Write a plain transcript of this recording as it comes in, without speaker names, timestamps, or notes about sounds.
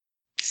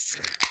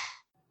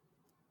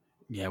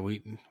Yeah,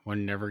 we're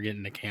never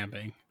getting to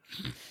camping.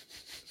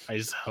 I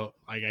just hope,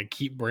 like, I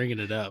keep bringing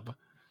it up.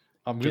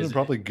 I'm going to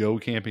probably go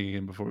camping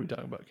again before we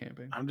talk about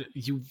camping.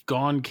 You've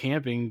gone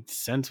camping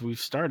since we've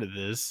started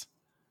this.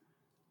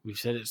 We've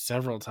said it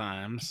several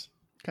times.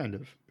 Kind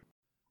of.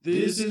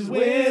 This is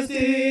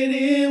Wasted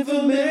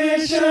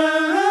Information.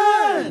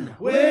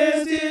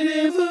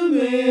 Wasted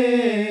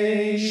Information.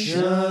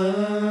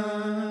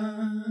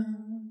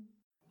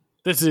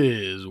 This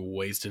is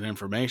Wasted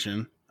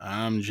Information.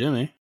 I'm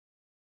Jimmy.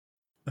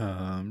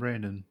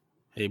 Brandon.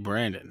 Hey,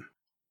 Brandon.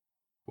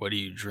 What are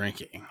you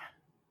drinking?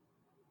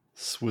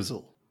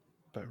 Swizzle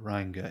by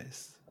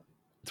Rheingeist.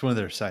 It's one of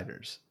their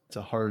ciders. It's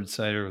a hard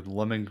cider with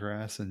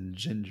lemongrass and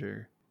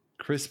ginger.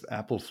 Crisp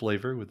apple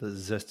flavor with a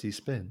zesty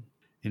spin.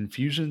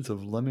 Infusions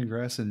of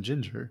lemongrass and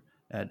ginger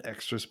add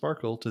extra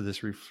sparkle to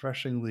this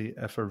refreshingly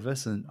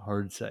effervescent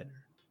hard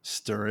cider.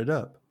 Stir it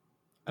up.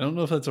 I don't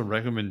know if that's a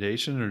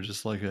recommendation or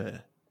just like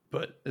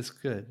but it's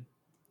good.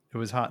 It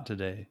was hot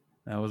today.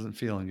 And I wasn't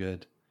feeling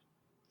good.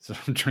 So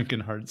I'm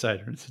drinking hard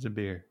cider instead of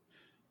beer.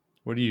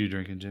 What are you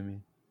drinking,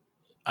 Jimmy?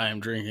 I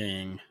am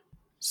drinking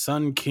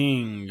Sun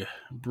King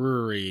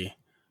Brewery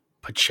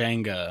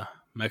Pachanga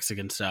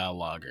Mexican-style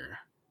lager.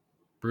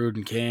 Brewed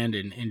and canned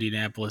in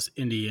Indianapolis,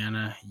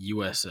 Indiana,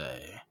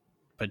 USA.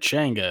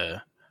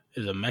 Pachanga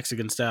is a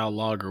Mexican-style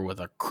lager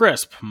with a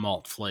crisp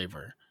malt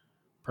flavor.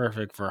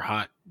 Perfect for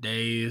hot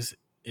days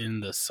in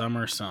the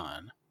summer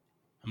sun.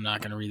 I'm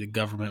not going to read the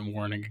government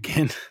warning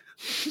again.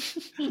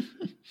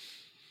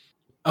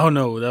 Oh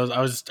no,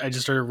 I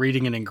just started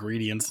reading an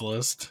ingredients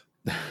list.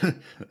 That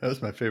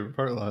was my favorite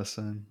part last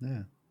time.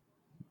 Yeah.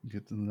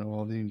 Get to know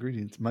all the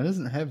ingredients. Mine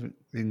doesn't have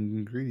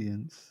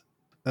ingredients.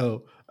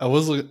 Oh, I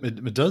was looking.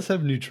 It does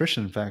have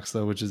nutrition facts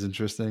though, which is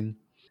interesting.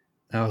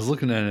 And I was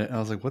looking at it. And I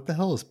was like, "What the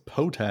hell is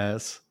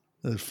potass?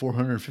 There's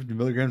 450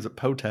 milligrams of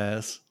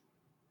potass.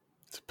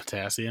 It's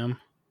potassium.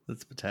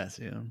 That's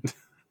potassium.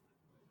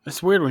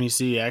 It's weird when you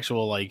see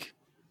actual like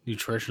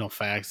nutritional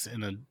facts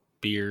in a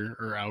beer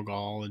or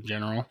alcohol in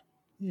general.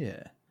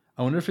 Yeah,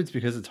 I wonder if it's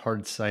because it's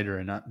hard cider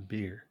and not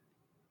beer.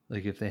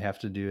 Like if they have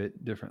to do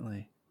it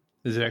differently.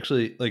 Is it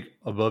actually like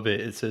above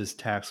it? It says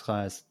tax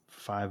class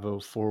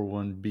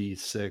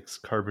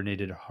 5041B6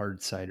 carbonated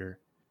hard cider.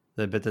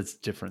 I bet that's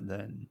different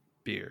than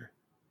beer,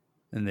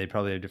 and they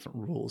probably have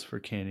different rules for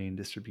canning and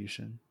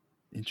distribution.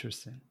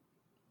 Interesting.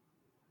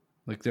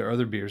 Like their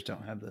other beers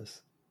don't have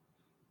this.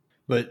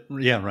 But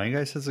yeah,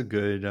 Rheingeist has a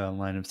good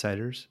line of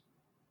ciders.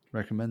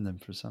 Recommend them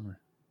for summer.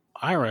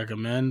 I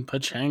recommend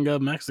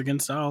Pachanga Mexican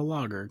style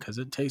lager because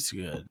it tastes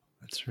good.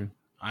 That's true.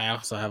 I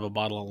also have a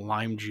bottle of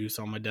lime juice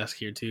on my desk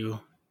here too.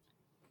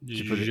 Did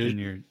you put it in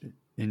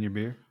your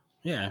beer?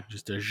 Yeah,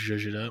 just to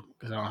zhuzh it up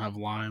because I don't have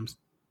limes.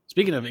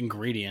 Speaking of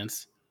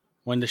ingredients,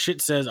 when the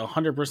shit says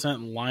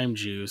 100% lime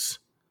juice,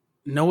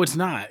 no, it's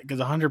not,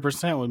 because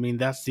 100% would mean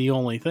that's the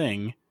only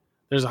thing.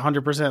 There's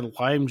 100%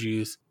 lime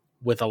juice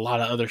with a lot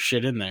of other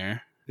shit in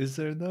there. Is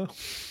there though?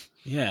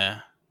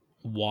 Yeah,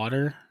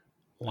 water,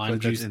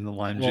 lime juice in the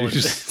lime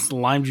juice. It's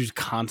lime juice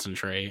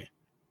concentrate,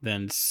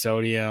 then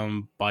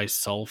sodium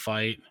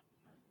bisulfite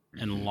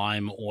and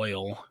lime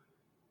oil.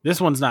 This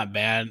one's not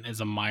bad. It's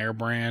a Meyer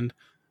brand,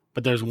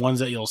 but there's ones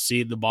that you'll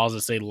see the bottles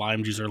that say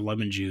lime juice or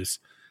lemon juice,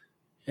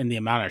 and the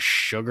amount of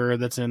sugar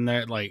that's in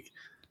there, like,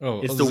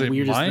 it's the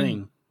weirdest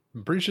thing.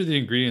 I'm pretty sure the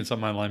ingredients on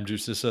my lime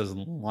juice just says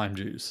lime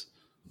juice.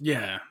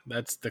 Yeah,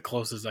 that's the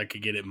closest I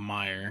could get at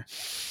Meyer.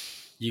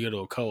 You go to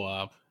a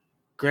co-op.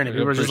 Granted,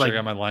 people are just like, I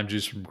got my lime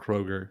juice from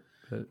Kroger.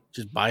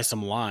 Just buy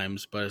some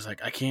limes, but it's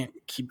like I can't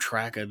keep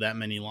track of that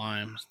many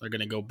limes. They're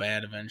gonna go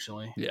bad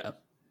eventually. Yeah,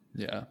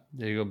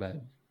 they go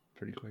bad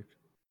pretty quick.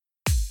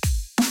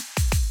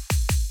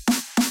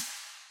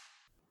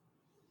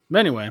 But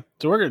anyway,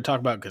 so we're going to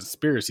talk about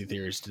conspiracy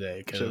theories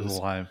today. Because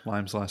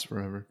limes last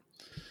forever.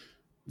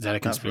 Is that a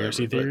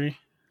conspiracy theory?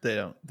 They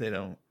don't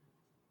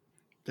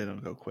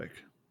go quick.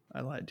 I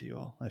lied to you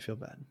all. I feel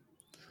bad.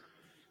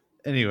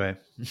 Anyway,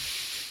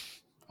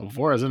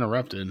 before I was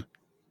interrupted,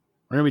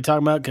 we're going to be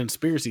talking about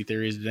conspiracy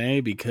theories today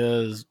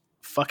because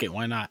fuck it,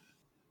 why not?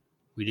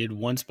 We did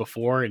once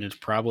before, and it's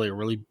probably a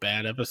really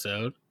bad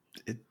episode.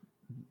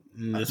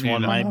 This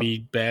one might be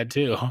bad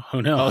too.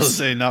 Who knows? I was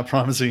saying not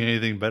promising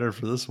anything better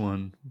for this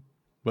one,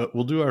 but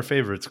we'll do our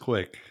favorites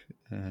quick,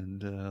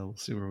 and we'll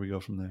see where we go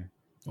from there.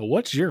 Well,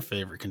 what's your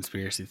favorite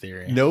conspiracy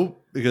theory?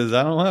 Nope, because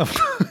I don't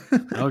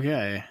have.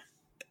 Okay.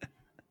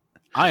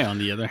 I, on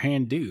the other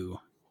hand, do.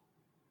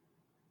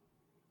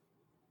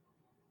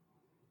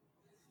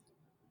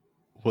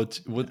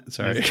 What?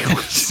 Sorry.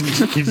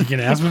 You can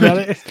ask me about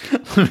it?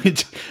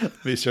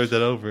 Let me start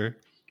that over.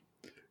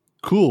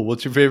 Cool.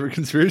 What's your favorite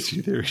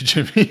conspiracy theory,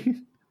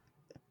 Jimmy?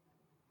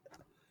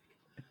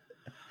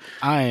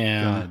 I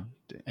am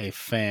a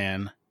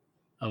fan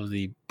of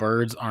the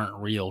birds aren't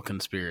real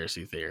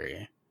conspiracy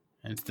theory.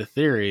 And it's the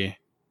theory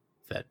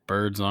that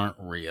birds aren't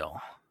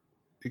real.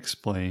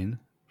 Explain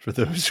for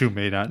those who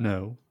may not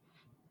know.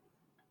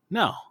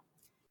 No.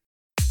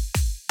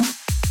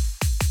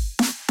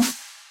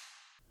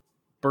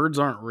 Birds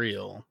aren't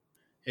real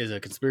is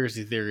a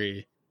conspiracy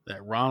theory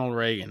that Ronald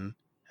Reagan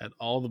had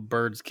all the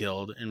birds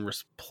killed and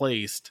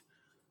replaced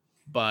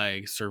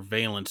by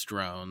surveillance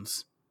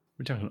drones.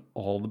 We're talking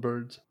all the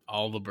birds?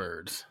 All the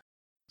birds.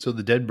 So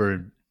the dead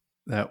bird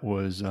that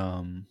was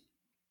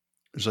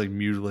like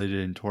mutilated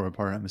and tore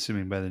apart, I'm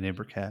assuming by the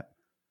neighbor cat,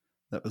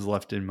 that was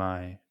left in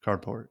my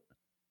carport.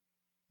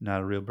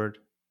 Not a real bird?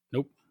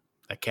 Nope.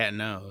 That cat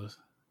knows.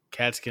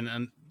 Cats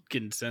can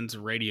sense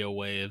radio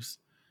waves.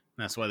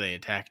 And that's why they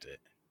attacked it.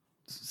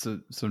 So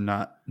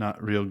not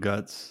real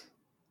guts.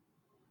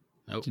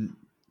 Nope.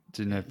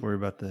 Didn't have to worry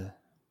about the.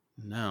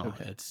 No,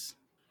 Okay. It's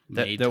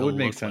That made that to would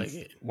make look sense.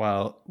 like it.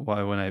 Why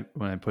when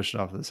I pushed it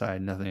off to the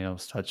side, nothing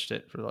else touched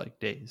it for like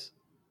days.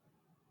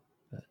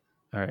 But,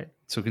 all right,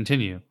 so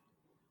continue.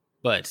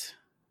 But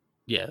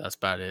yeah, that's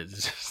about it.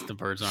 It's just the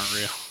birds aren't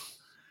real,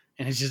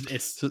 and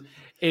it's So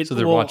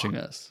they're well, watching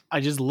us. I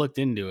just looked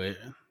into it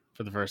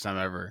for the first time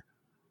ever,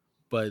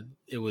 but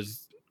it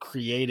was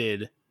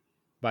created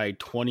by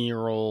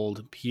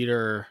 20-year-old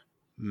Peter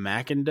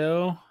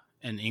McIndoe,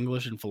 an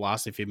English and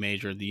philosophy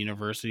major at the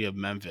University of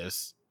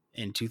Memphis.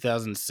 In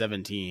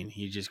 2017,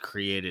 he just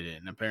created it.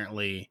 And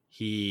apparently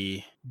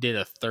he did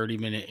a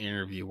 30-minute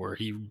interview where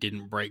he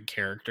didn't break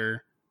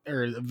character.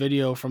 A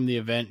video from the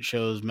event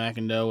shows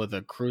McIndoe with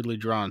a crudely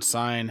drawn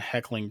sign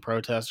heckling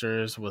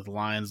protesters with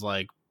lines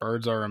like,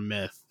 "Birds are a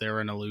myth. They're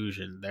an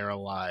illusion. They're a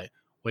lie.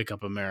 Wake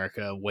up,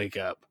 America. Wake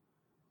up."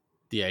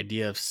 The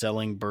idea of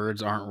selling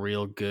birds aren't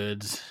real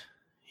goods,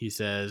 he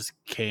says,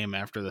 came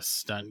after the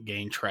stunt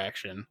gained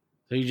traction.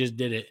 So he just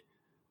did it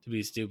to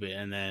be stupid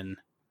and then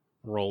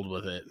rolled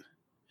with it.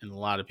 And a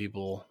lot of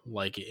people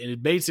like it. And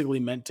it basically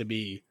meant to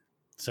be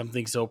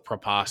something so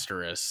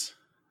preposterous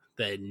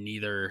that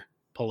neither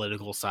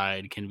political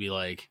side can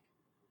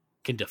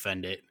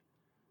defend it.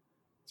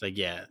 It's like,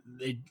 yeah,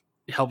 it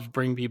helps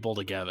bring people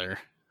together.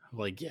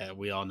 Like, yeah,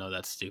 we all know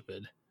that's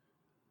stupid,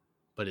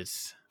 but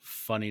it's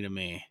funny to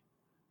me.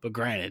 But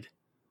granted,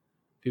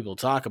 people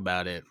talk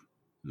about it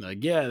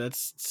like, yeah,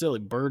 that's silly.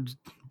 Birds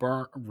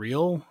aren't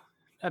real.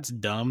 That's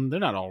dumb. They're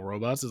not all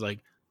robots. It's like,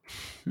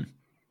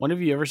 when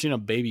have you ever seen a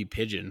baby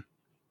pigeon?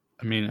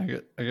 I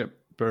mean, I got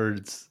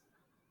birds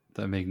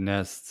that make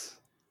nests.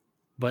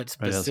 But Right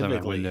outside my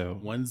specifically, window.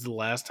 when's the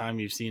last time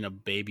you've seen a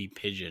baby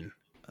pigeon?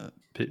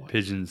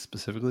 Pigeons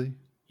specifically.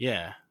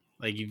 Yeah,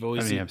 like you've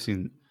always I mean, I've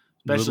seen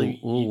especially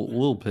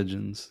little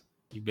pigeons.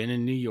 You've been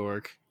in New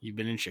York. You've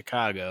been in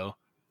Chicago.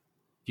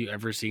 Have you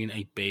ever seen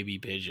a baby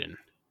pigeon?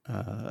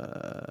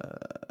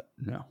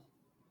 No,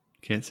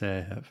 can't say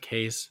I have.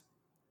 Case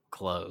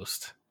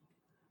closed.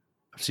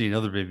 I've seen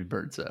other baby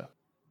birds though.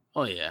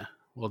 Oh yeah.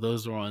 Well,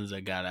 those are ones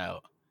that got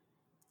out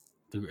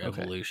through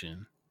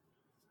evolution.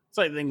 It's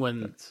like the thing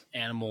when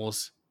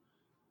animals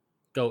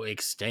go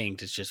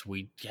extinct. It's just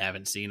we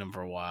haven't seen them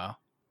for a while.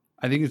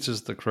 I think it's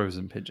just the crows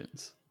and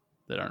pigeons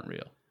that aren't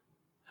real.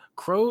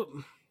 Crow,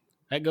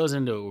 that goes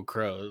into it with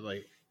crows.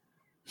 Like,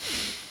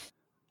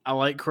 I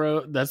like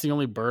crow. That's the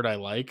only bird I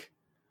like.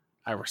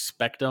 I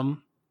respect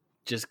them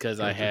just because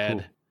I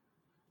had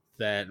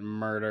that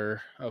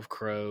murder of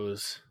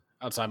crows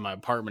outside my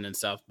apartment in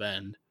South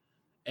Bend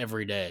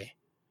every day.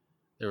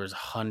 There was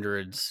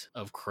hundreds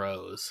of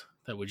crows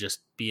that would just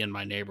be in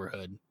my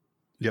neighborhood.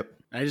 Yep.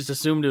 I just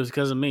assumed it was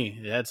because of me.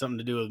 It had something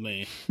to do with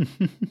me.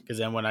 Because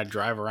then when I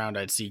drive around,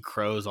 I'd see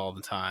crows all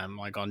the time,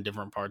 like on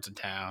different parts of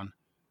town.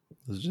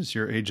 Those are just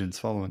your agents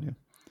following you.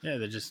 Yeah,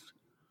 they're just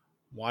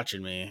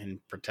watching me and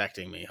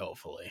protecting me,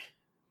 hopefully.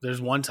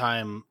 There's one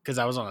time, because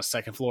I was on a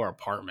second floor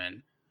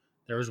apartment,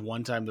 there was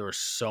one time there were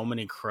so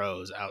many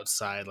crows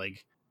outside,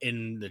 like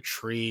in the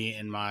tree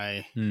in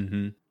my,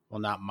 well,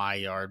 not my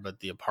yard, but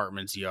the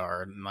apartment's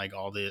yard, and like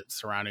all the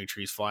surrounding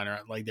trees flying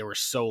around. Like they were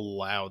so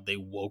loud, they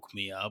woke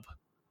me up.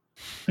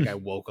 Like I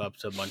woke up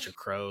to a bunch of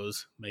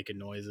crows making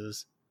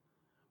noises.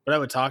 But I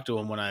would talk to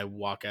them when I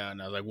walk out,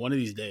 and I was like, one of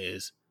these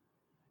days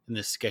in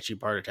this sketchy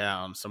part of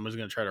town, someone's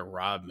going to try to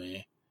rob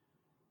me,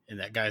 and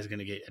that guy's going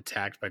to get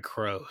attacked by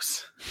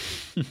crows.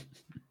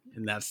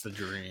 And that's the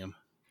dream.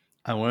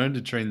 I wanted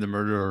to train the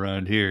murder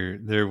around here.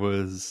 There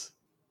was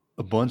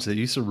a bunch that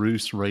used to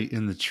roost right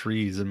in the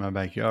trees in my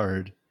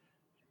backyard.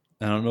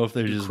 I don't know if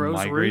they just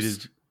migrated.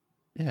 Roost?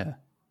 Yeah.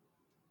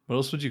 What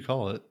else would you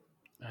call it?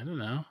 I don't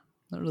know.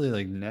 Not really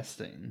like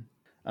nesting.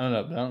 I don't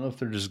know. But I don't know if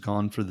they're just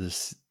gone for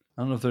this.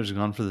 I don't know if they're just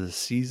gone for the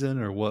season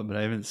or what, but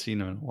I haven't seen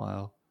them in a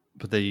while.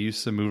 But they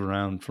used to move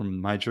around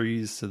from my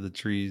trees to the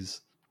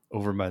trees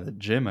over by the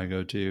gym I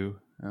go to.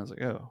 And I was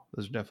like, oh,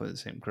 those are definitely the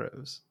same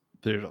crows.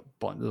 There's a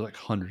bunch. There's like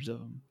hundreds of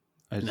them.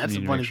 And that's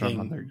the funny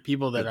thing.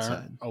 People that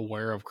aren't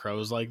aware of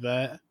crows like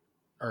that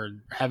or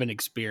haven't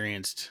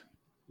experienced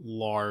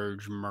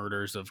large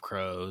murders of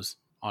crows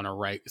on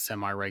a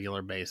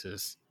semi-regular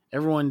basis.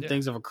 Everyone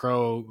thinks of a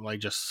crow like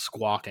just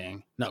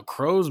squawking. No,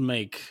 crows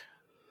make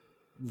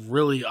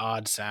really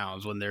odd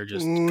sounds when they're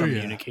just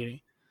communicating.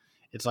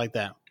 Yeah. It's like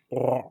that.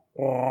 It's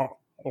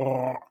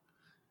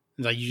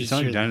like you just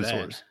hear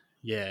dinosaurs. That.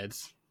 Yeah,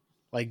 it's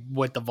like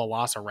what the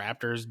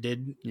velociraptors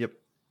did. Yep.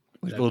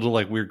 Like a little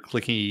like weird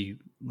clicky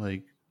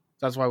like.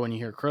 That's why when you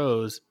hear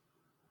crows,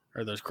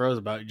 or those crows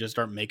about, you just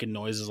start making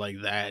noises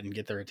like that and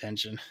get their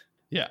attention.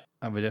 Yeah,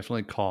 I would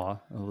definitely caw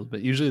a little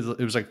bit. Usually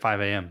it was like 5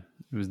 a.m.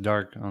 It was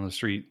dark on the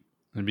street.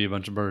 There'd be a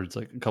bunch of birds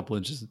like a couple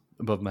inches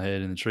above my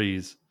head in the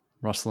trees,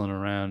 rustling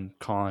around,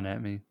 cawing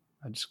at me.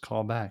 I just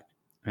call back.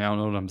 I mean, I don't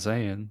know what I'm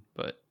saying,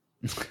 but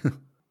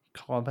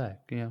call back.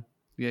 You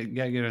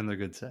gotta get on their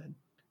good side.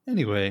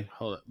 Anyway,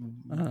 Hold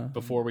up.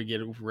 Before we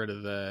get rid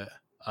of that,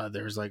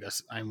 there's like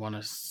I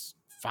want to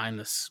find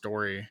the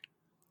story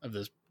of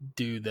this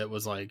dude that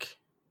was like,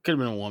 could have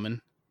been a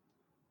woman.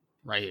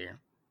 Right here.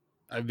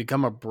 I've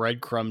become a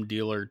breadcrumb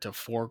dealer to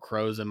 4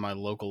 crows in my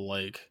local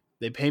lake.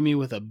 They pay me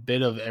with a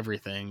bit of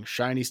everything,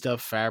 shiny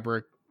stuff,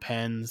 fabric,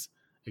 pens,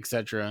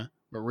 etc.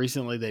 But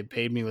recently they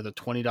paid me with a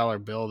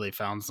 $20 bill they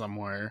found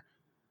somewhere.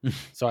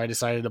 So I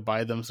decided to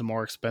buy them some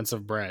more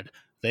expensive bread.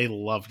 They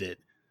loved it.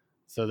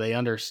 So they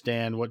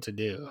understand what to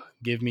do.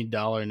 Give me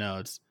dollar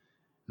notes.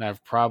 And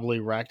I've probably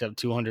racked up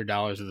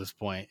 $200 at this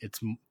point.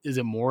 Is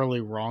it morally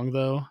wrong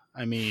though?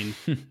 I mean,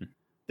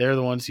 they're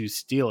the ones who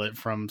steal it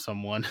from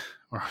someone,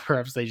 or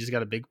perhaps they just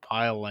got a big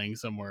pile laying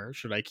somewhere.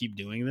 Should I keep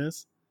doing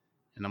this?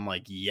 And I'm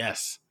like,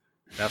 yes,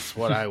 that's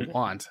what I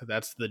want.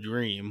 That's the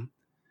dream.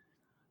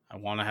 I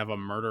want to have a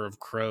murder of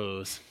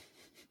crows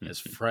as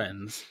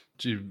friends.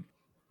 you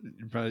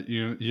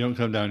don't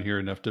come down here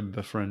enough to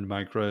befriend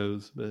my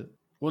crows, but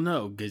Well,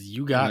 no, because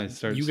you I got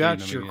start you seeing got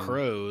them your again.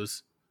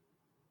 crows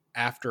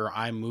after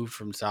I moved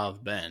from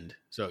South Bend,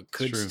 so it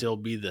could true. still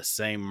be the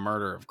same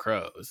murder of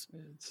crows.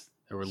 it's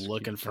They were Just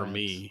looking keep for tabs.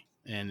 me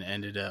and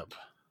ended up.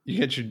 you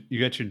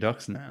got your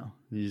ducks now.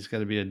 You just got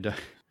to be a duck.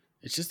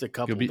 It's just a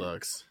couple be-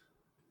 ducks.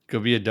 Go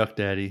be a duck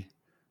daddy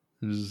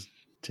and just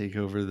take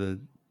over the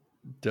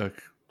duck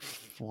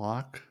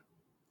flock.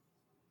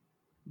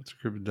 What's a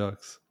group of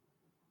ducks?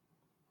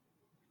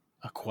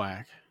 A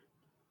quack.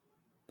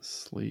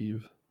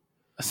 Sleeve.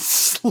 A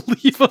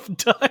sleeve of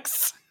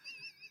ducks.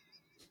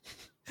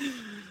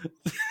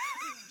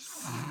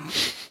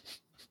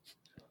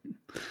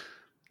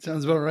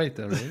 Sounds about right,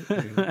 though,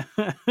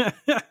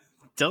 right?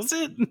 Does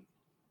it?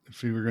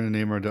 If we were going to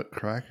name our duck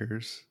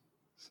Crackers,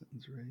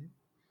 sounds right.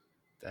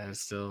 That is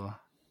still.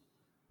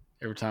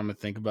 Every time I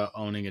think about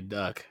owning a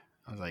duck,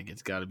 I was like,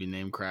 it's got to be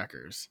named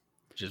Crackers.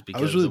 Just because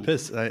I was really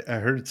pissed. I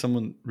heard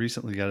someone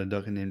recently got a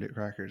duck and named it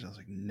Crackers. I was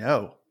like,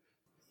 no.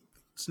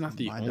 It's not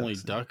the My only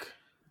duck's name. duck.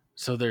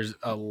 So there's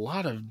a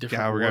lot of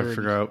different. Yeah, we're going to words.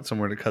 figure out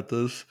somewhere to cut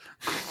this.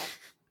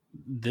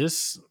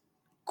 This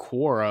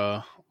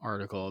Quora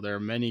article, there are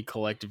many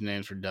collective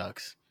names for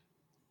ducks.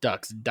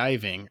 Ducks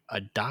diving, a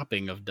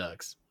dopping of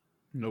ducks.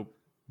 Nope.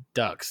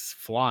 Ducks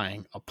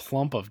flying, a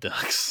plump of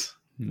ducks.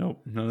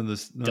 Nope. None of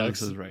this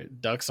is right.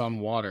 Ducks on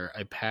water,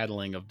 a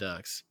paddling of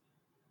ducks.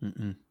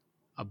 Mm-mm.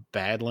 A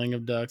battling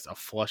of ducks, a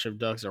flush of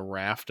ducks, a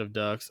raft of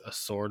ducks, a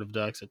sword of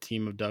ducks, a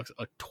team of ducks,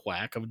 a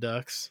twack of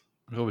ducks.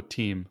 I'll go with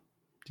team.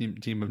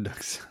 Team of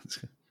ducks. Sounds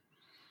good.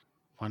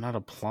 Why not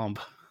a plump?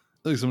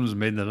 I think someone just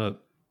made that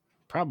up.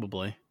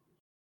 Probably.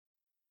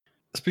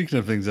 Speaking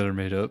of things that are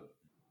made up,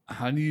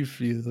 how do you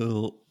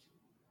feel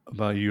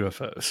about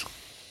UFOs?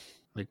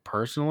 Like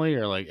personally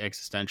or like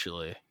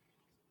existentially?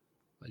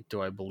 Like,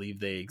 do I believe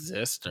they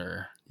exist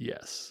or?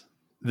 Yes.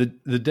 The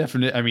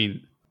definite, I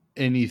mean,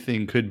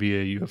 anything could be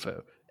a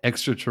UFO.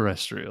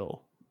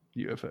 Extraterrestrial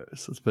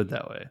UFOs. Let's put it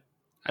that way.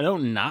 I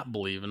don't not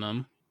believe in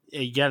them.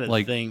 You got to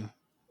Like- think.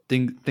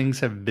 Things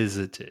have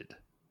visited.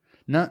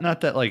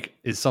 Not that like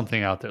is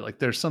something out there. Like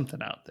there's something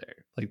out there.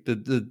 Like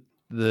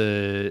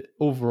the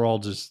overall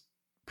just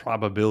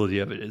probability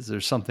of it is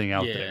there's something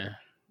out there.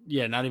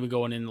 Yeah, not even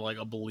going into like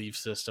a belief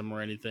system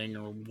or anything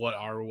or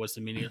what's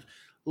the meaning of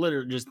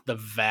literally just the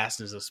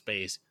vastness of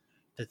space.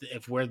 That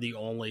if we're the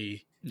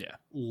only Yeah.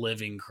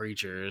 living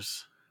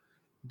creatures,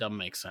 doesn't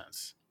make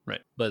sense.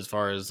 Right. But as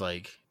far as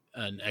like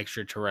an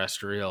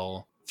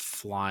extraterrestrial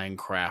flying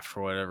craft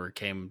or whatever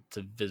came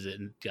to visit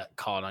and got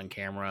caught on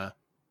camera,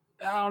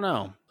 I don't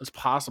know. It's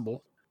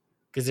possible.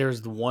 Because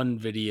there's the one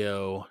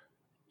video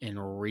in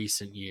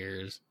recent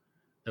years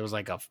that was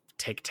like a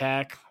Tic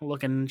Tac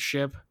looking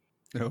ship.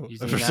 Oh, You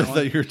I seen that one?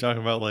 thought you were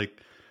talking about like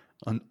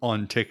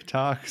on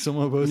TikTok.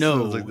 Someone posted. No,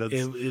 I was like,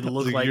 it I was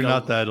looked like, like you're a-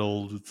 not that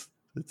old.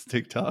 It's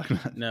TikTok.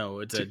 Not No,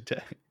 it's TikTok.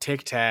 a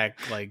Tic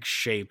Tac like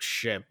shaped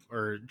ship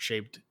or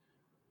shaped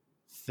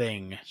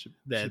thing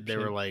that they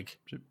were like,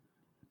 ship.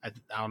 I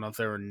don't know if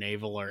they were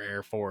naval or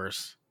air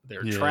force. They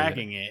were Yeah,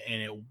 tracking it,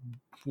 and it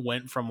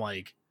went from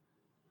like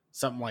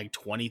something like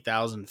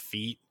 20,000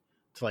 feet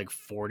to like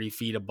 40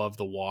 feet above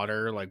the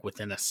water, like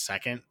within a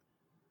second.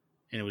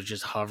 And it was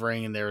just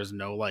hovering, and there was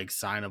no like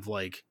sign of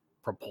like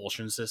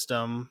propulsion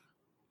system.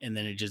 And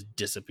then it just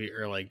disappeared,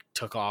 or like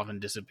took off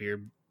and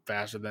disappeared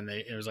faster than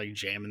it was like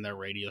jamming their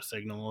radio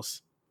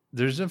signals.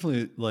 There's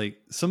definitely like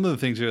some of the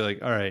things you're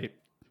like, all right,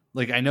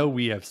 like I know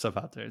we have stuff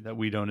out there that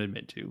we don't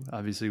admit to.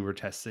 Obviously, we're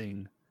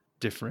testing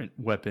different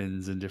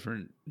weapons and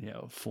different,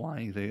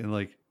 flying things. And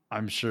like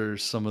I'm sure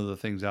some of the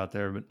things out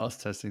there have been us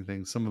testing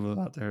things. Some of them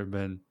out there have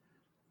been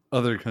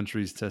other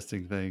countries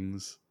testing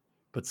things.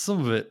 But some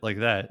of it like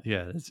that,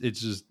 yeah, it's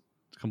just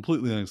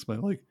completely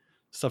unexplainable. Like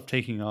stuff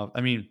taking off.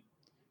 I mean,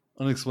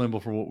 unexplainable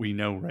for what we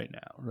know right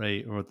now,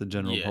 right? Or what the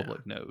general Yeah.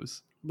 public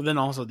knows. But then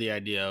also the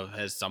idea of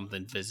has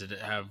something visited,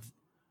 have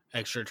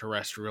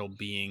extraterrestrial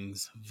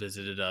beings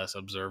visited us,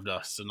 observed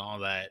us, and all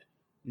that.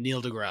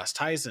 Neil deGrasse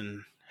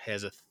Tyson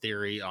has a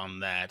theory on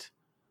that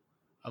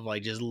of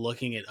like just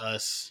looking at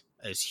us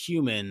as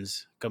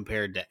humans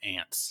compared to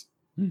ants.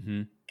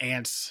 Mm-hmm.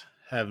 Ants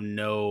have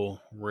no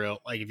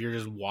real, like if you're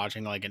just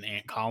watching like an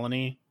ant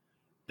colony,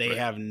 they Right.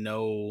 have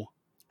no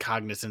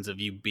cognizance of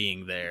you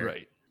being there,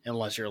 Right.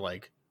 unless you're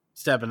like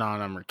stepping on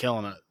them or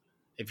killing it.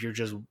 If you're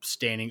just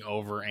standing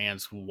over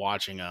ants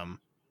watching them,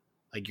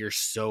 like you're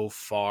so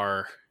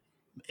far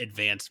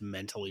advanced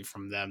mentally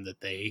from them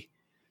that they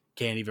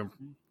can't even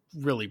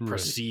really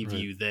perceive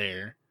you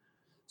there.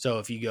 So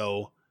if you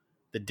go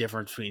the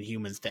difference between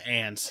humans to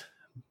ants,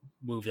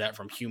 move that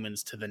from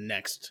humans to the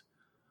next,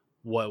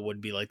 what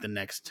would be like the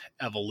next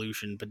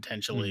evolution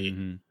potentially,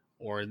 Mm-hmm.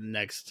 or the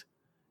next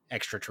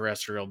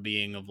extraterrestrial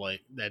being of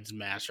like that's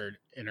mastered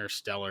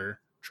interstellar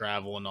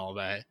travel and all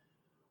that,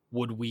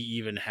 would we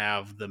even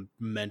have the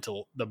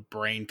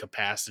brain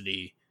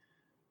capacity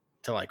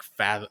to like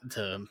fathom,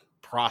 to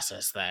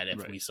process that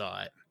if we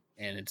saw it?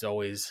 And it's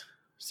always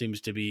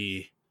seems to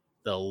be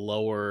the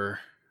lower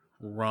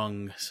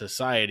rung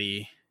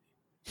society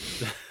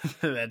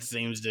that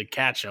seems to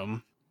catch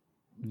them.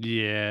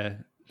 Yeah,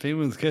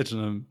 Penguin's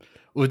catching them,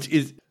 which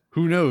is,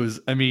 who knows?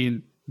 I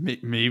mean,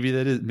 maybe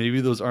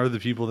those are the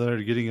people that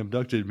are getting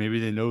abducted. Maybe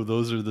they know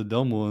those are the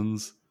dumb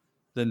ones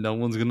that no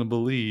one's gonna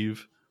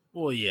believe.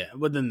 Well, yeah,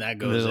 but then that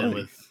goes in like,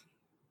 with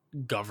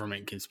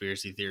government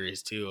conspiracy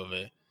theories too. Of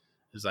it,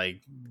 it's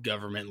like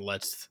government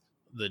lets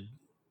the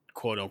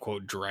quote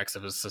unquote directs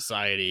of a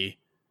society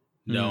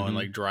know and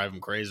like drive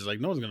them crazy. It's like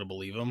no one's gonna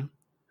believe them.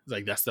 It's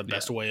like that's the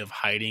best way of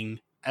hiding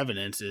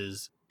evidence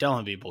is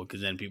telling people,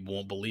 because then people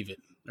won't believe it.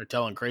 They're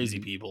telling crazy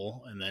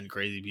people, and then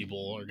crazy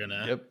people are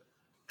gonna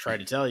try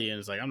to tell you, and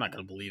it's like I'm not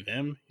gonna believe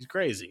him. He's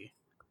crazy.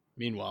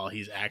 Meanwhile,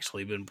 he's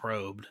actually been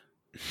probed.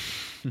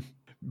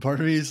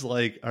 Part of me is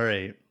like, all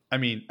right. I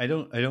mean, I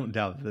don't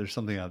doubt that there's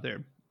something out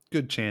there.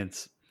 Good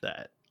chance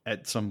that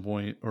at some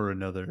point or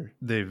another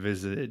they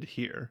visited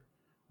here,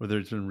 whether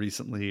it's been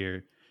recently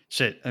or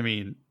shit. I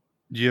mean,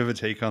 do you have a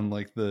take on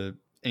like the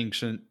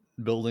ancient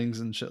buildings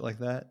and shit like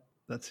that?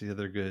 That's the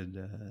other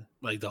good,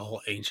 like the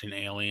whole ancient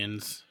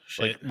aliens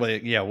shit.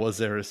 Like, yeah, was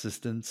there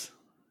assistance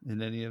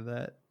in any of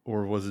that,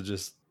 or was it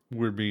just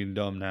we're being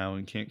dumb now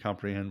and can't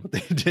comprehend what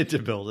they did to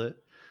build it?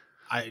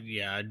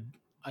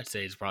 I'd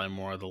say it's probably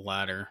more of the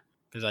latter,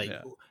 because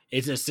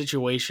it's a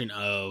situation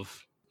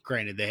of,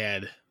 granted, they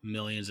had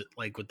millions,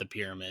 like with the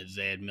pyramids,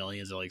 they had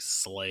millions of like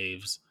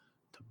slaves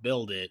to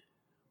build it.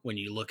 When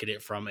you look at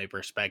it from a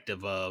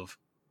perspective of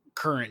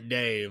current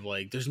day, of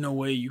like, there's no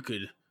way you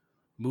could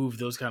move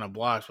those kind of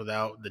blocks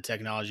without the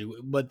technology.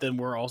 But then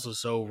we're also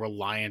so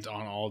reliant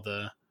on all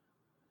the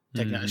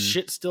technology.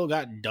 Shit still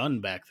got done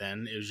back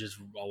then. It was just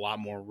a lot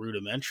more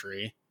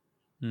rudimentary.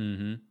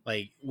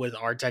 Like with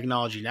our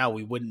technology now,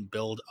 we wouldn't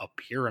build a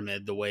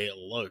pyramid the way it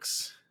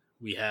looks.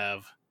 We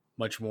have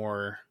much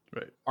more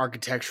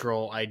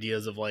architectural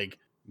ideas of like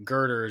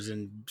girders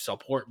and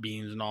support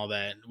beams and all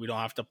that. We don't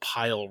have to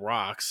pile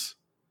rocks.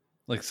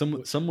 Like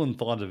someone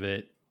thought of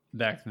it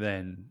back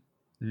then,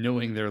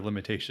 knowing their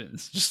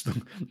limitations, just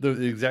the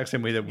exact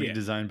same way that we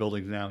design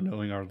buildings now,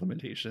 knowing our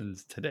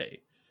limitations today.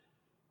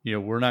 You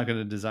know, we're not going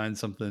to design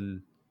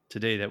something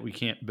today that we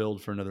can't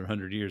build for another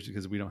 100 years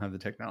because we don't have the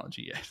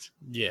technology yet.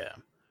 Yeah.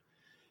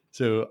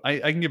 So I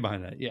can get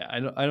behind that. Yeah,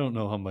 I don't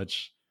know how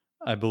much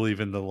I believe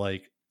in the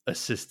like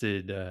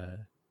assisted.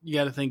 You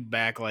got to think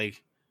back,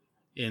 like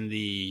in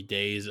the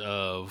days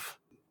of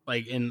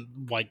like in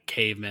like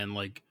cavemen,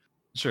 like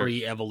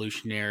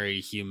pre-evolutionary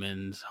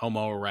humans,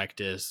 Homo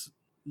erectus,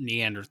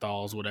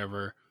 Neanderthals,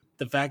 whatever.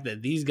 The fact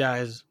that these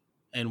guys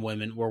and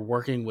women were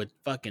working with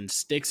fucking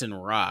sticks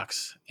and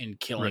rocks and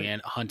killing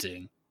and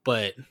hunting,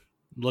 but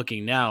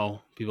looking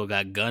now, people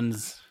got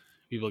guns,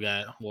 people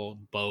got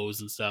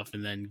bows and stuff,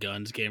 and then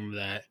guns came from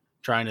that.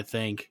 Trying to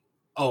think,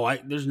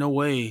 there's no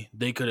way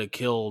they could have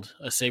killed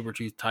a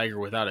saber-toothed tiger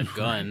without a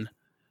gun.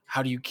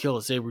 How do you kill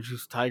a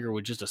saber-toothed tiger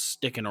with just a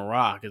stick and a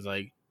rock? It's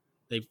like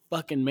they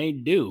fucking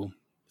made do.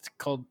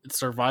 It's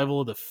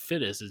survival of the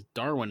fittest. It's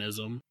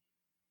Darwinism,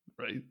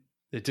 right?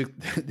 They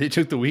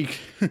took the weak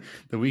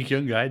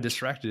young guy,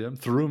 distracted him,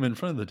 threw him in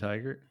front of the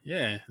tiger.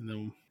 Yeah,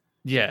 and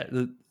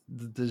then,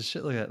 the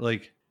shit like that.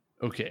 Like,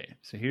 okay,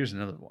 so here's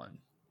another one.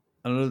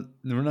 I don't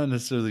know. We're not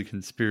necessarily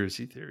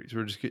conspiracy theories.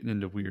 We're just getting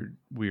into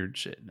weird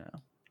shit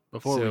now.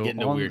 Before we get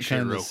into weird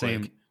shit, real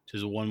quick,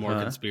 just one more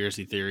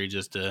conspiracy theory,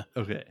 just to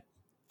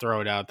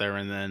throw it out there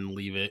and then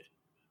leave it.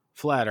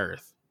 Flat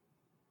Earth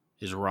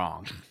is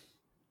wrong.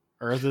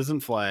 Earth isn't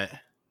flat.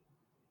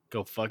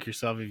 Go fuck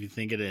yourself if you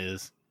think it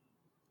is.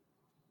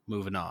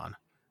 Moving on.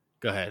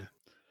 Go ahead.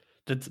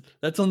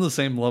 That's on the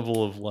same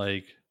level of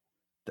like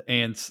the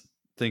ants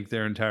think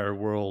their entire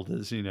world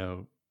is, you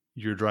know,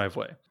 your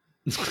driveway.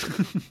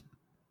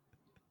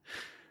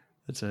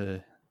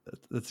 That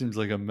seems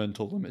like a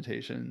mental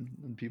limitation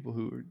in people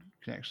who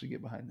can actually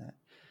get behind that.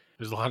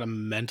 There's a lot of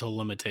mental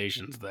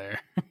limitations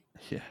there.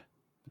 Yeah.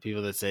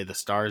 People that say the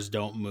stars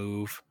don't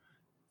move,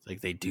 it's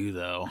like they do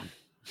though.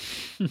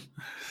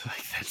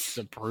 Like that's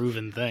a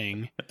proven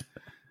thing.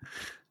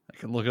 I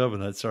can look up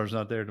and that star's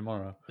not there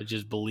tomorrow. But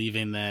just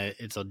believing that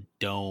it's a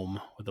dome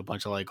with a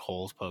bunch of like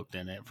holes poked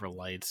in it for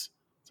lights.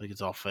 It's like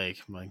it's all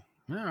fake. I'm like,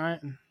 all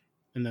right.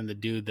 And then the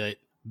dude that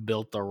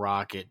built the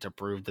rocket to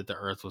prove that the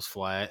Earth was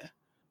flat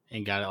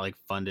and got it like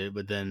funded,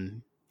 but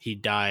then he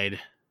died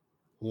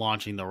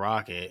launching the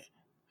rocket.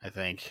 I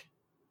think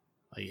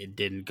like it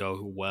didn't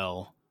go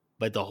well.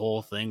 But the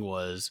whole thing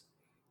was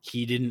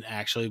he didn't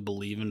actually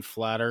believe in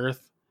flat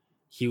Earth.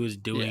 He was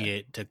doing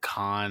it to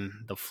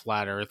con the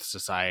Flat Earth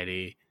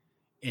Society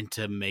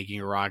into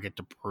making a rocket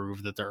to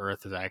prove that the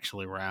Earth is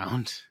actually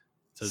round.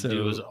 So the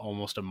dude was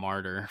almost a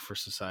martyr for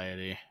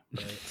society,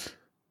 but it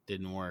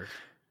didn't work.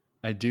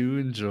 I do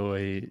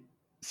enjoy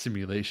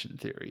simulation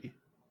theory,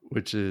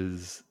 which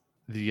is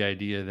the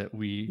idea that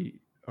we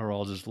are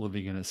all just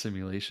living in a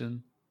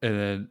simulation. And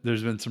then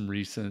there's been some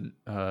recent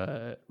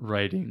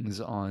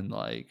writings on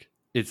like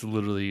it's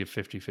literally a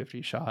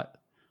 50-50 shot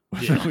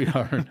whether we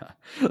are or not.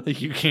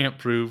 Like you can't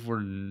prove we're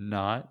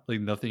not. Like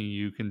nothing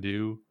you can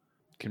do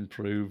can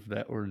prove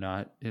that we're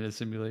not in a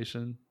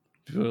simulation.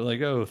 People are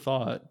like, oh,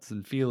 thoughts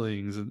and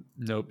feelings, and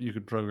nope, you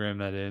could program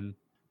that in.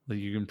 Like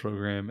you can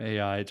program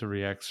AI to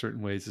react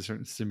certain ways to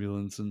certain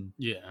stimulants and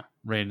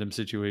random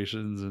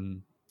situations,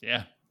 and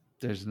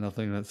there's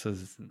nothing that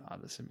says it's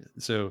not a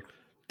simulation. So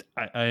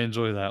I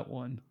enjoy that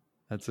one.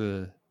 That's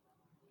a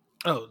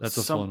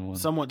fun one.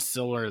 Somewhat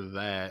similar to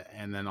that,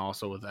 and then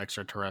also with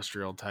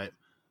extraterrestrial type.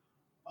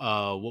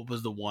 What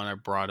was the one I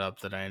brought up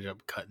that I ended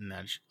up cutting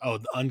that?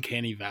 The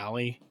Uncanny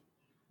Valley.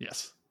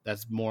 Yes,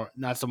 that's more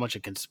not so much a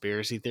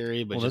conspiracy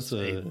theory, but just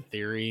a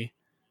theory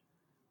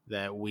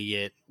that we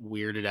get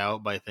weirded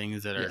out by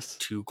things that are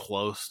too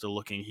close to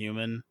looking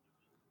human.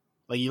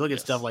 Like you look at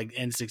stuff like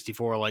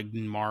N64, like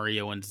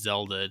Mario and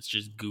Zelda, it's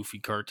just goofy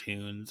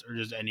cartoons or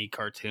just any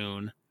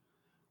cartoon.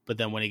 But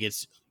then when it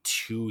gets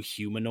too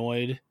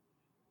humanoid,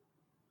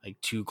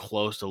 like too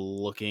close to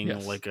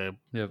looking like a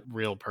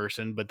real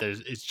person, but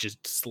it's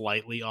just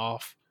slightly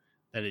off,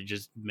 that it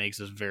just makes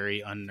us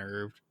very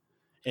unnerved.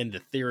 And the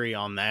theory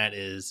on that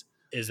is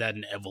that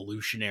an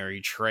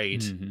evolutionary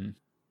trait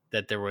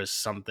that there was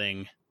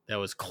something that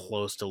was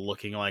close to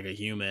looking like a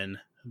human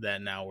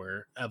that now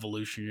we're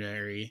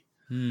evolutionarily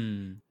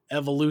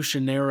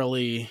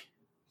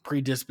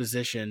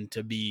predispositioned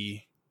to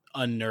be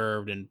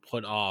unnerved and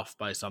put off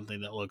by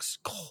something that looks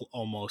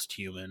almost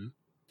human.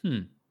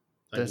 Like,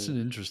 that's an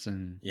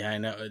interesting. Yeah, I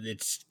know.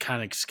 It's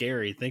kind of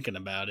scary thinking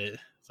about it.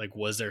 It's like,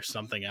 was there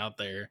something out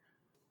there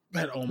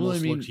that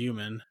almost looked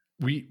human?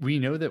 We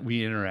know that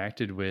we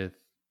interacted with,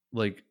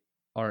 like,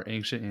 our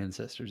ancient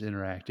ancestors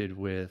interacted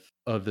with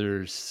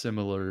other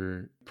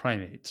similar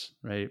primates,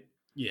 right?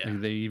 Yeah.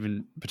 Like they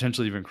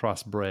potentially even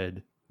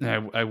crossbred.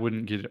 I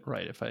wouldn't get it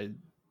right if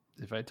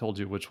I told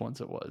you which ones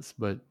it was,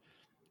 but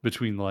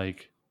between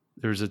like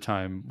there's a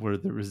time where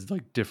there was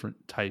like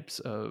different types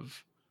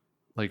of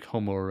like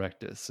Homo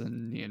erectus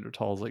and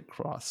Neanderthals like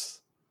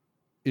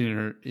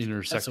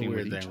intersecting That's a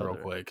weird with each thing, other.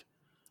 real quick.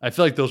 I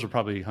feel like those are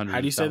probably hundreds.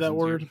 How do you say that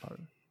word?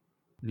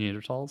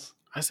 Neanderthals?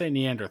 I say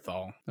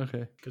Neanderthal.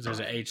 Okay. Because there's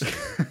an H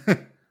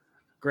there.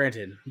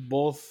 Granted,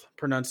 both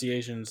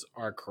pronunciations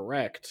are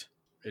correct.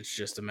 It's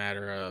just a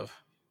matter of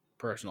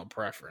personal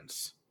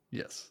preference.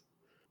 Yes.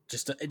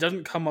 It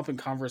doesn't come up in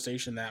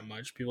conversation that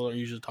much. People don't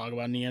usually talk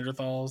about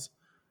Neanderthals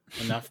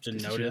enough to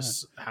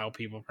notice how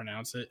people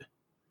pronounce it.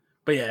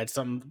 But yeah, it's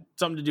something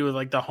to do with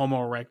like the Homo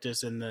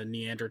erectus and the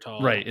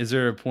Neanderthal. Right. Is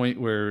there a point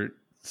where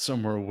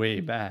somewhere way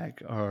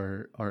back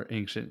our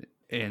ancient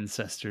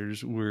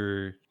ancestors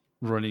were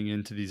running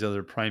into these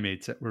other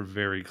primates that were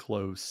very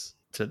close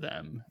to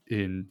them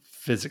in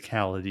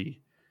physicality,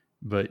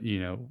 but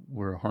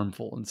were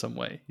harmful in some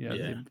way?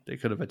 They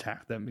could have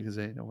attacked them because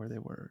they didn't know where they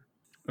were.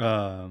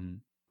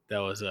 That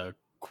was a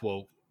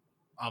quote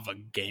of a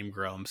Game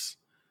Grumps.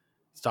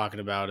 It's talking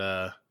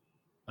about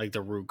like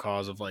the root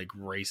cause of like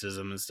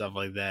racism and stuff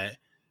like that.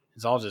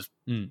 It's all just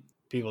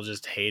people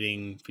just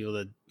hating people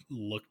that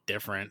look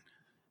different.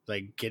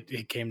 Like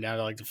it came down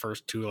to like the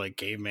first two like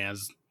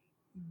cavemans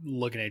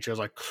looking at each other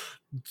like,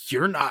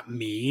 you're not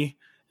me,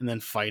 and then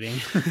fighting.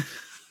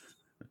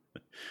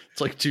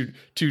 It's like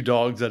two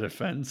dogs at a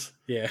fence.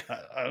 Yeah.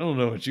 I don't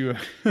know what you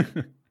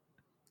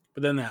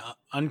But then that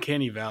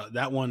Uncanny Valley,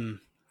 that one,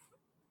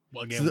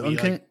 well, again, so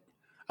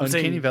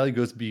Uncanny Valley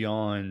goes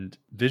beyond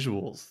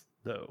visuals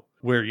though,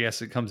 where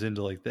yes, it comes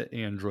into like the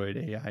Android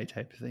AI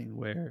type thing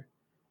where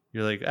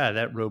you're like,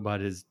 that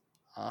robot is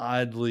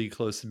oddly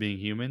close to being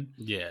human.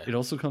 Yeah. It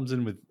also comes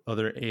in with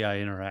other AI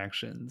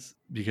interactions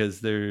because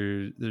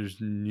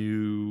there's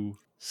new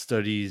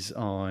studies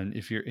on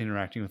if you're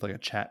interacting with like a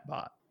chat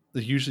bot.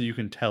 Like usually you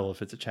can tell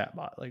if it's a chat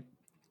bot like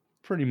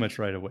pretty much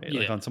right away,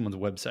 like on someone's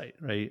website,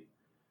 right?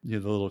 The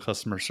little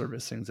customer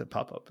service things that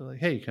pop up. They're like,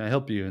 hey, can I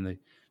help you? And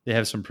they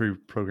have some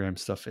pre-programmed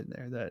stuff in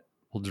there that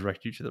will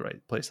direct you to the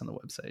right place on the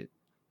website,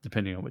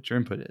 depending on what your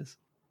input is.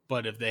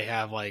 But if they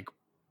have like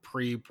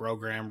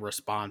pre-programmed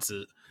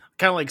responses,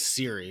 kind of like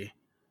Siri,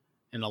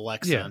 and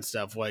Alexa and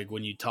stuff. Like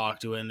when you talk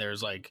to it, and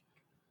there's like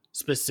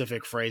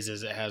specific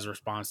phrases it has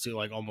response to,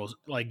 like almost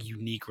like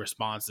unique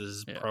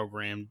responses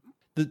programmed.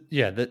 The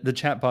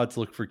chatbots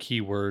look for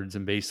keywords,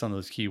 and based on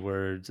those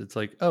keywords, it's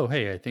like, oh,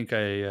 hey, I think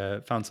I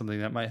found something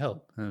that might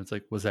help. And it's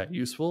like, was that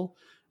useful?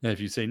 And if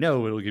you say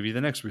no, it'll give you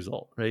the next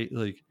result, right?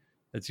 Like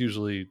that's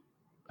usually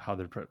how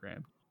they're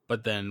programmed.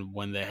 But then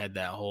when they had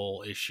that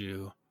whole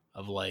issue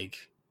of like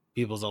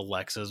people's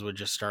Alexas would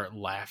just start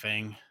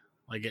laughing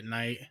like at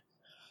night.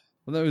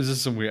 Well, that was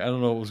just some weird, I don't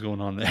know what was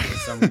going on there.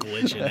 Some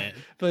glitch in it.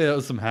 But that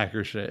was some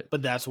hacker shit.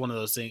 But that's one of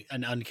those things,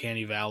 an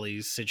uncanny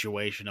valley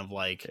situation of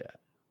like,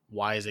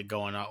 why is it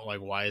going out?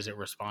 Like, why is it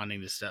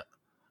responding to stuff?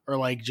 Or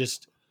like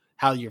just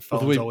how your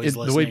phone's always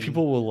listening. The way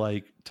people will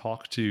like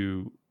talk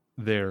to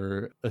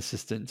their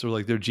assistants or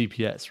like their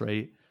GPS,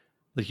 right?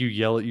 Like you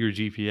yell at your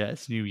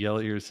GPS and you yell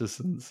at your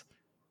assistants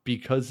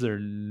because they're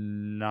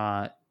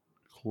not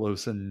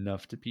close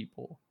enough to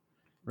people,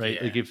 right?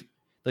 Yeah. Like if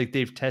like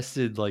they've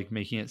tested like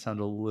making it sound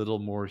a little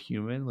more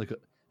human, like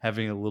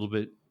having a little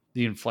bit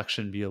the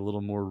inflection be a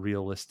little more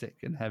realistic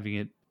and having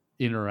it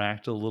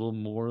interact a little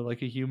more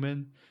like a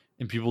human,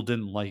 and people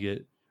didn't like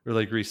it, or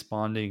like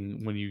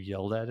responding when you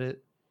yelled at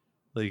it.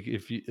 Like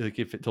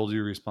if it told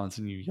you a response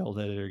and you yelled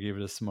at it or gave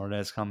it a smart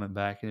ass comment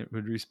back and it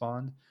would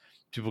respond,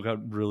 people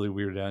got really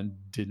weirded out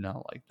and did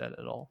not like that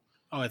at all.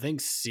 Oh, I think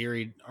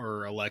Siri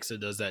or Alexa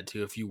does that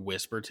too. If you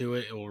whisper to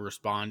it, it will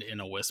respond in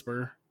a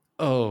whisper.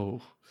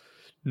 Oh,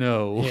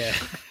 no. Yeah.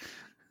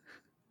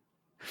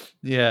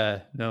 Yeah,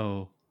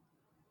 no.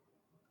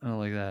 I don't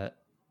like that.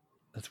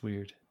 That's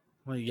weird.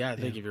 Well, yeah, I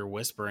think if you're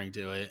whispering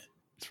to it,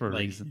 it's for a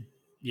reason.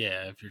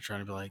 Yeah, if you're trying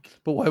to be like...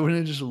 But why wouldn't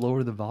it just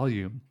lower the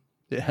volume?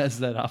 It has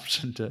that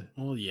option to...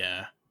 Well,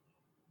 yeah.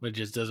 But it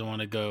just doesn't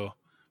want to go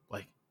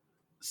like,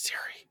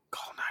 Siri,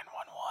 call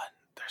 911.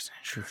 There's an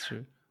intruder. That's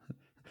true.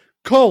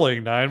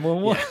 Calling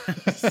 911.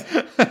 Yes.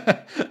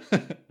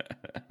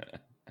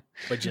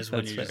 But just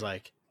when you're just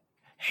like,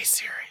 hey,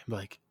 Siri. I'm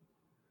like,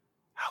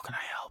 how can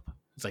I help?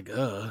 It's like,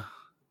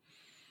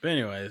 But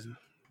anyways,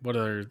 what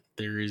other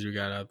theories we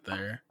got out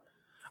there?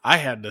 I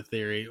had the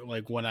theory,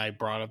 like when I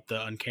brought up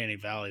the Uncanny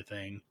Valley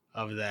thing,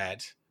 of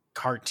that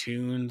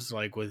cartoons,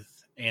 like with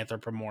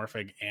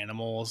anthropomorphic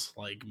animals,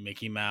 like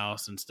Mickey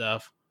Mouse and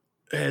stuff,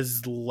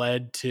 has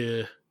led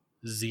to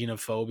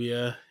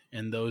xenophobia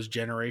in those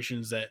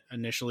generations that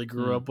initially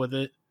grew up with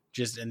it.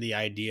 Just in the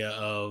idea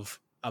of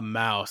a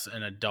mouse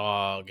and a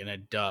dog and a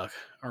duck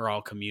are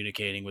all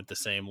communicating with the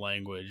same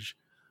language.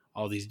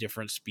 All these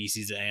different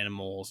species of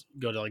animals,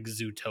 go to like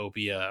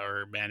Zootopia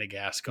or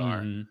Madagascar.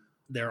 Mm-hmm.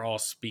 They're all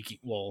speaking,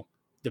 well,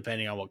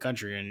 depending on what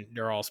country, and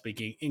they're all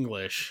speaking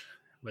English,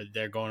 but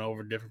they're going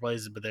over different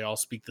places, but they all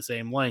speak the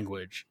same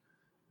language.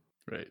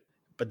 Right.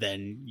 But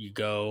then you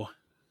go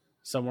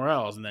somewhere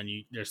else, and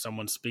then there's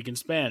someone speaking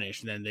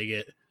Spanish, and then they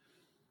get,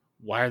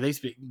 why are they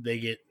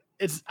speaking?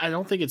 I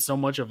don't think it's so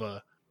much of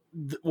a,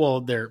 well,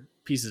 they're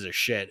pieces of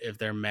shit if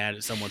they're mad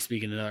at someone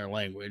speaking another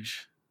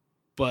language,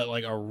 but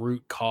like a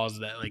root cause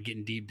of that, like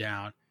getting deep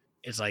down,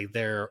 it's like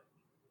they're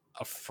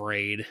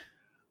afraid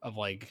of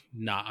like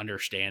not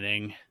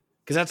understanding,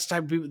 because that's the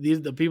type of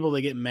people, the people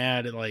that get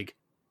mad at like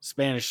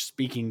Spanish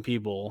speaking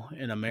people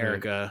in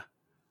America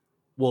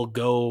will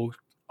go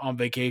on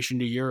vacation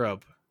to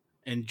Europe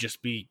and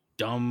just be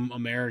dumb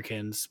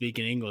Americans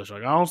speaking English.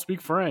 Like, I don't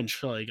speak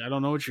French. Like, I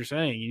don't know what you're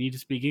saying. You need to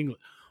speak English.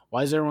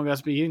 Why does everyone got to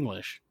speak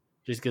English?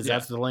 Just because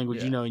that's the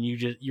language you know, and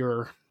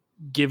you're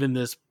given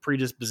this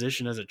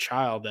predisposition as a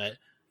child that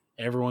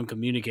everyone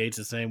communicates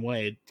the same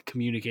way.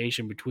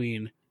 Communication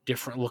between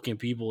different looking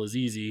people is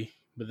easy,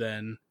 but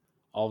then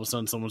all of a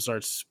sudden someone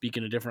starts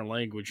speaking a different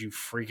language, you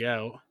freak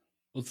out.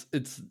 Well,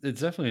 it's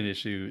definitely an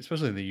issue,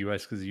 especially in the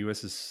U.S., because the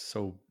U.S. is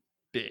so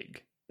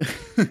big.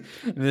 And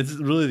it's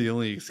really the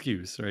only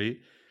excuse, right?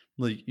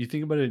 Like, you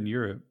think about it in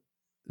Europe,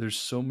 there's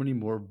so many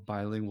more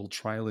bilingual,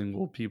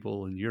 trilingual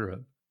people in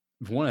Europe.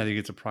 One, I think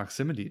it's a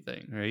proximity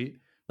thing, right?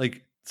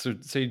 Like, so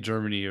say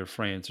Germany or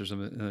France or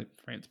something. Like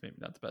France, maybe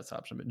not the best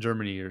option, but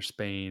Germany or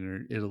Spain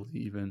or Italy,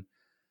 even.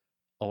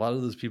 A lot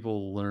of those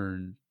people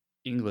learn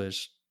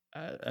English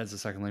as a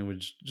second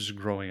language just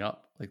growing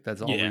up. Like,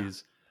 that's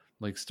always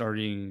like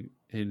starting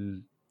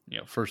in,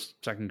 first,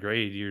 second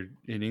grade, you're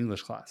in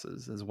English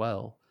classes as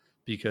well,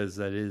 because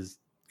that is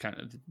kind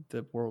of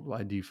the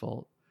worldwide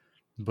default.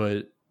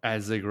 But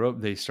as they grow up,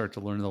 they start to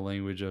learn the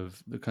language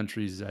of the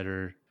countries that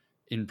are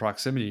in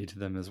proximity to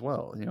them as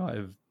well. I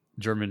have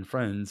German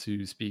friends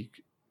who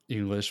speak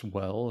English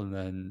well, and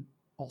then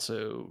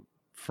also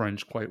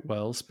French quite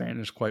well,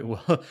 Spanish quite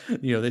well.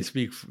 They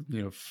speak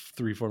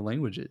 3-4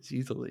 languages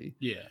easily.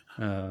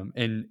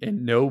 And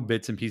know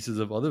bits and pieces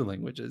of other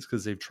languages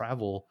because they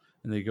travel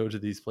and they go to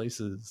these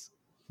places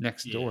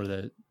next door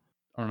that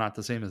are not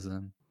the same as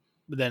them.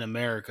 But then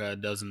America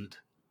doesn't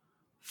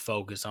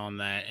focus on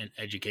that in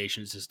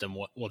education system.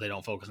 Well, they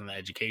don't focus on the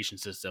education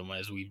system,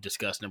 as we've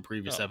discussed in a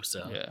previous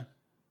episode. Yeah,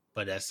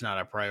 but that's not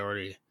a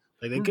priority.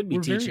 Like, they could be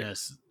teaching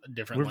us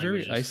different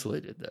languages. We're very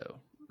isolated, though,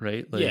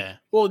 right? Like, yeah,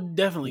 well,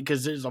 definitely,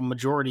 because there's a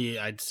majority,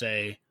 I'd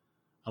say,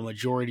 a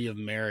majority of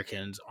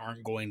Americans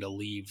aren't going to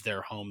leave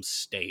their home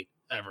state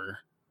ever.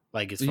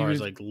 Like, as far Even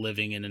as like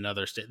living in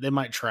another state, they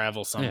might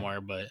travel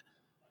somewhere, but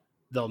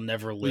they'll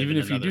never live even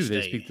in if you another do, state.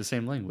 they speak the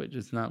same language.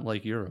 It's not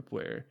like Europe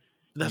where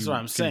That's you what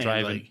I'm can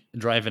saying.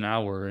 drive an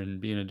hour and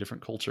be in a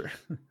different culture.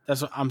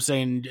 That's what I'm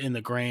saying in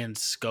the grand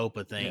scope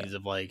of things.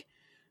 Of like,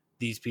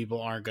 these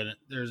people aren't gonna.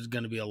 There's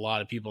gonna be a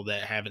lot of people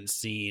that haven't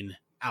seen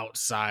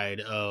outside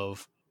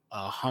of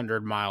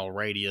 100-mile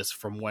radius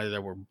from where they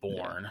were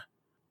born.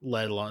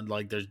 Let alone,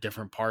 like, there's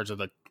different parts of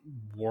the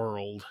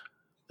world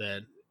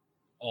that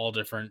all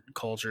different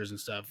cultures and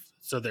stuff.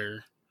 So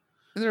they're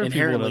And there are people in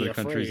inherently other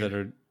countries afraid. that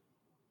are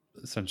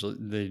essentially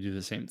they do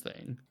the same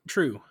thing,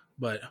 true,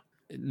 but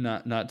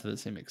not to the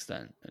same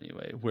extent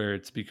anyway, where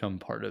it's become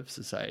part of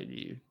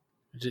society.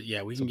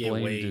 yeah, we So can get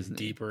blame way Disney.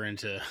 deeper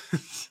into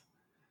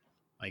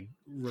like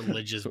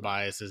religious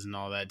biases and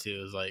all that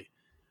too. Is like,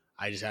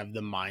 I just have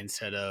the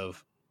mindset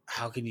of,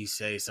 how can you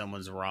say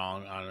someone's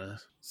wrong on a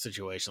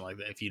situation like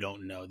that if you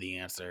don't know the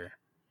answer?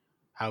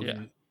 How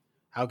can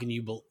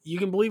you you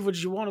can believe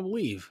what you want to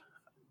believe?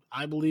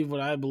 I believe what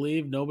I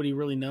believe. Nobody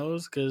really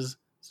knows because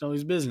it's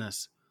nobody's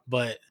business.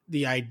 But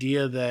the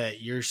idea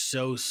that you're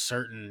so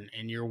certain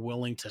and you're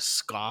willing to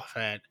scoff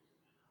at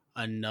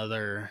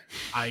another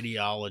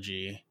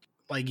ideology,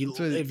 like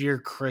if you're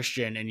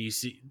Christian and you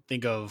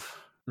think of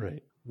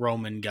Right.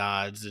 Roman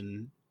gods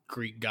and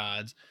Greek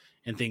gods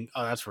and think,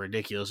 oh, that's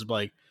ridiculous. But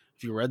like,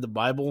 if you read the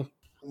Bible,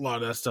 a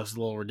lot of that stuff's a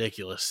little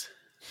ridiculous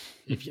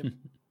if you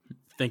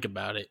think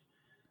about it.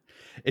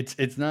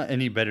 It's not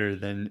any better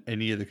than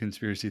any of the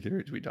conspiracy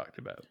theories we talked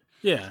about.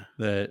 Yeah.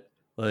 That,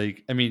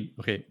 like, I mean,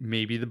 okay,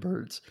 maybe the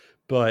birds,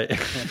 but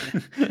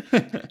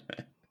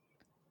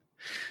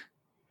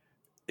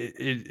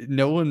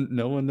no one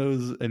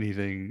knows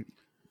anything,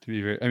 to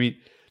be very. I mean,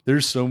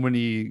 there's so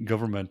many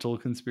governmental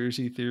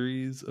conspiracy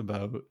theories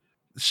about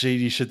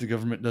shady shit the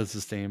government does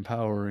to stay in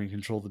power and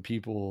control the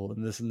people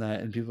and this and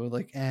that, and people are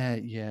like,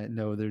 yeah,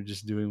 no, they're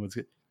just doing what's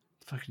good.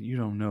 Fucking, you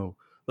don't know.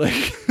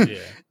 Like,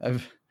 yeah,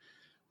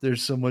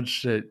 there's so much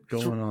shit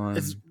going on.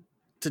 It's,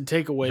 to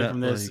take away from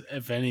this, like,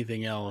 if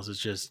anything else, it's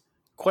just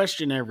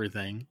question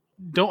everything.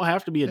 Don't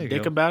have to be a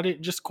dick about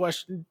it. Just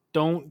question.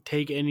 Don't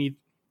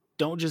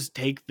just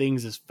take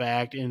things as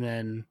fact and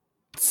then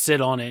sit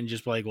on it and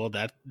just be like, well,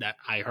 that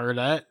I heard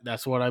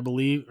that's what I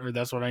believe, or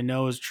that's what I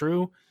know is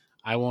true.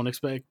 I won't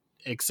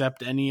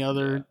accept any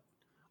other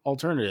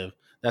alternative.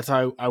 That's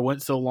how I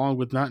went so long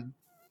with not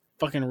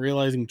fucking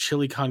realizing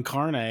chili con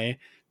carne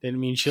didn't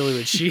mean chili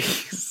with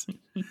cheese.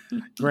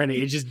 Granted,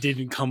 it just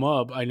didn't come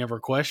up. I never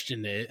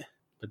questioned it,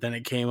 but then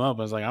it came up.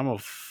 I was like, I'm a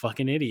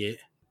fucking idiot.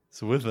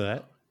 So with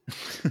that,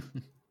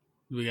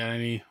 we got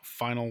any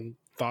final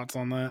thoughts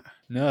on that?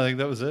 No, I think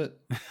that was it.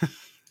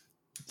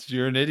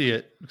 You're an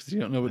idiot because you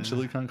don't know what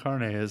chili con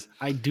carne is.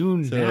 I do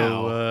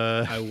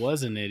now. I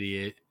was an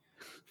idiot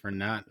for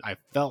not. I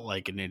felt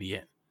like an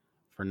idiot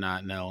for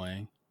not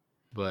knowing.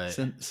 But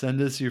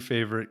send us your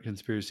favorite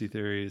conspiracy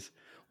theories.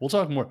 We'll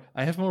talk more.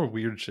 I have more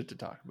weird shit to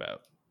talk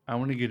about. I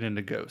want to get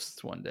into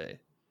ghosts one day.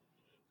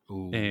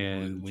 Ooh,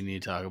 and we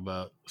need to talk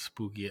about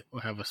spooky.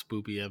 We'll have a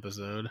spooky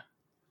episode.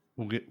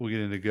 We'll get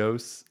into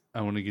ghosts.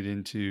 I want to get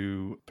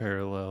into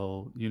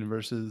parallel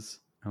universes.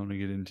 I want to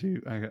get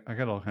into. I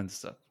got all kinds of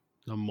stuff.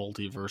 The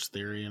multiverse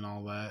theory and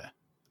all that.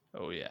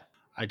 Oh yeah.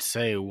 I'd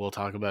say we'll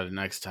talk about it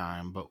next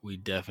time, but we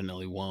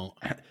definitely won't.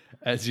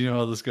 As you know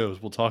how this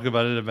goes, we'll talk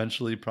about it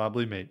eventually,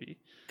 probably, maybe.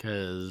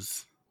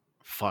 Because,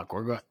 fuck,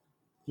 we're going.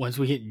 Once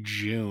we hit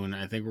June,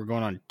 I think we're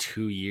going on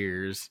 2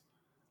 years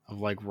of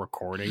like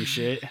recording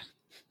shit,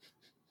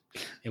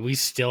 and we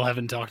still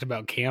haven't talked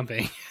about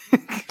camping.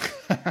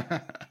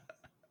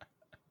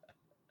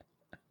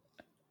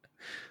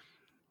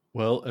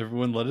 Well,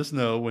 everyone, let us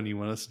know when you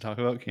want us to talk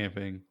about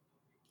camping.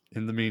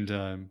 In the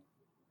meantime,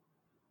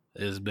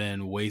 it's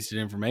been Wasted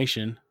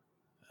Information.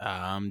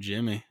 I'm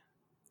Jimmy.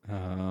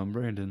 I'm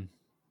Brandon.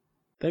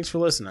 Thanks for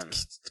listening.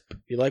 If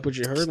you like what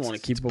you heard and want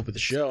to keep up with the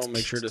show,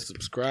 make sure to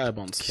subscribe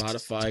on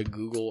Spotify,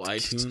 Google,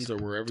 iTunes, or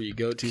wherever you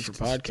go to for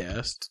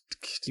podcasts.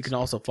 You can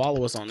also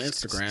follow us on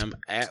Instagram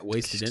at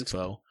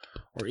WastedInfo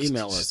or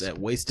email us at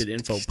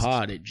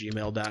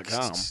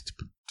wastedinfopod@gmail.com.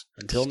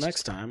 Until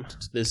next time,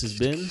 this has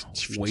been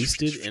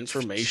Wasted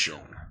Information.